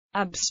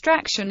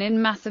Abstraction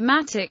in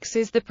mathematics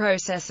is the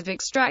process of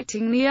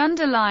extracting the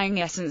underlying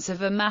essence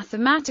of a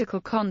mathematical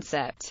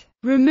concept,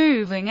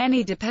 removing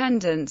any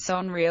dependence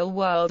on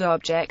real-world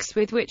objects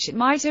with which it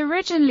might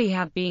originally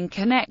have been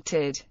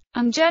connected,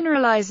 and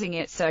generalizing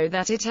it so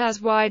that it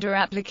has wider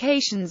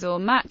applications or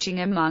matching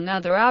among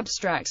other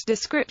abstract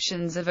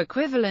descriptions of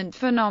equivalent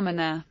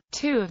phenomena.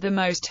 Two of the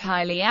most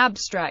highly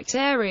abstract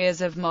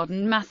areas of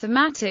modern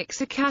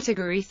mathematics are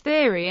category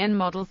theory and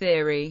model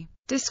theory.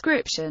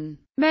 Description.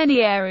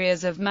 Many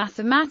areas of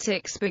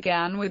mathematics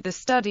began with the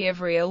study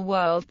of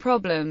real-world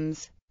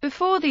problems,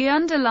 before the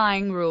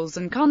underlying rules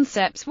and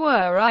concepts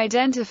were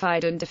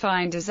identified and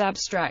defined as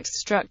abstract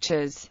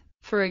structures.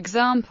 For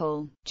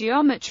example,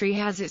 geometry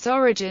has its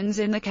origins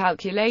in the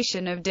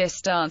calculation of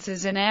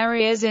distances in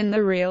areas in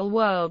the real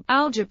world.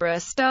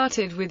 Algebra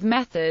started with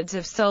methods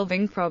of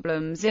solving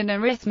problems in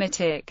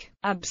arithmetic.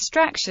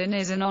 Abstraction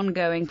is an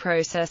ongoing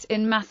process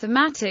in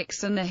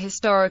mathematics, and the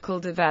historical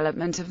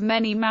development of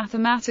many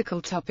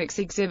mathematical topics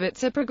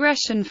exhibits a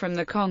progression from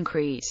the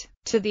concrete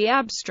to the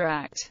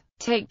abstract.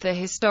 Take the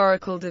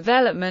historical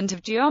development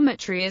of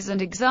geometry as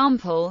an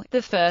example.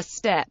 The first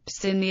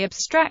steps in the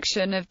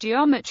abstraction of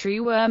geometry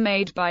were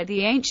made by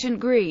the ancient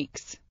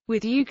Greeks,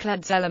 with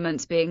Euclid's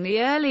Elements being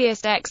the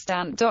earliest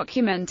extant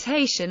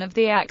documentation of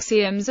the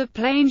axioms of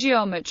plane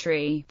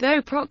geometry,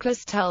 though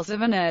Proclus tells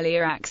of an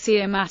earlier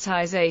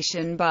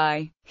axiomatization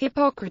by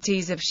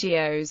Hippocrates of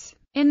Chios.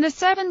 In the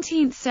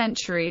 17th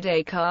century,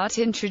 Descartes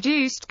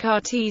introduced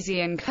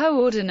Cartesian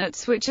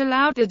coordinates, which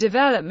allowed the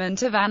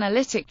development of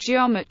analytic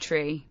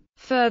geometry.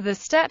 Further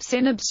steps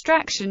in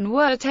abstraction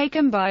were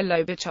taken by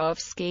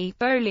Lobachevsky,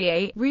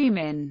 Bollier,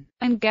 Riemann,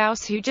 and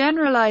Gauss, who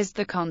generalized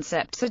the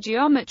concepts of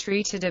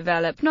geometry to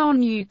develop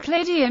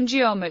non-Euclidean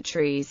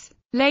geometries.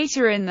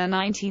 Later in the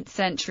 19th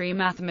century,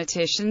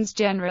 mathematicians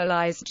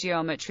generalized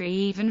geometry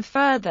even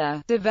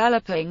further,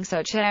 developing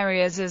such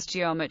areas as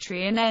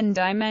geometry in n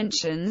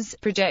dimensions,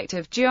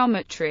 projective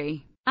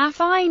geometry,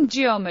 affine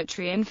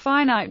geometry, and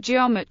finite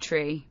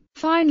geometry.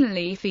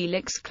 Finally,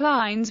 Felix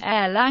Klein's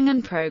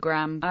Erlangen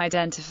program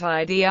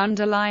identified the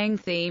underlying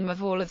theme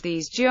of all of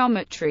these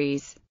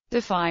geometries,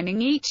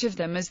 defining each of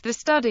them as the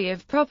study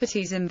of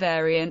properties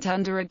invariant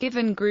under a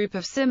given group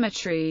of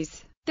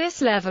symmetries.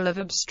 This level of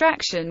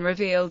abstraction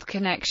revealed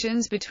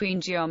connections between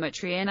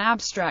geometry and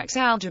abstract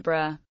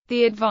algebra.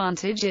 The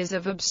advantages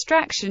of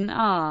abstraction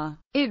are: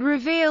 it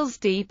reveals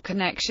deep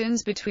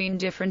connections between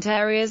different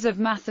areas of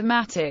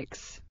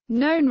mathematics.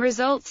 Known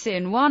results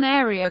in one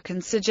area can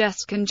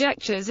suggest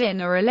conjectures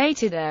in a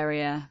related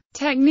area.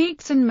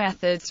 Techniques and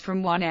methods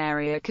from one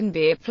area can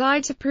be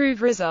applied to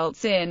prove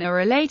results in a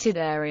related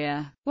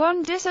area.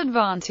 One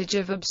disadvantage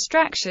of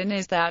abstraction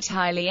is that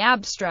highly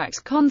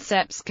abstract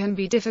concepts can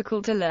be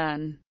difficult to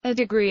learn. A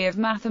degree of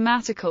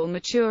mathematical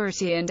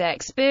maturity and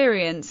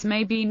experience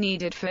may be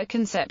needed for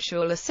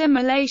conceptual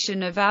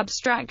assimilation of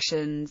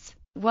abstractions.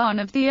 One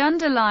of the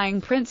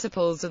underlying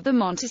principles of the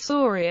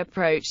Montessori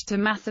approach to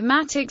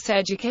mathematics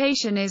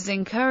education is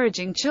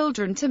encouraging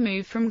children to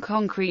move from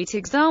concrete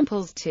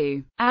examples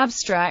to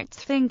abstract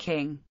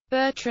thinking.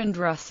 Bertrand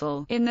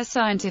Russell, in The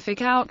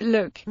Scientific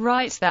Outlook,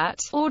 writes that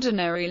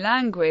ordinary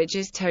language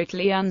is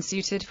totally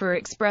unsuited for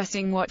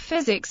expressing what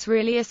physics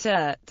really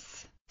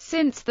asserts,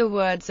 since the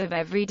words of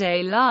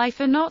everyday life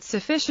are not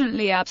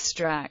sufficiently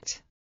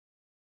abstract.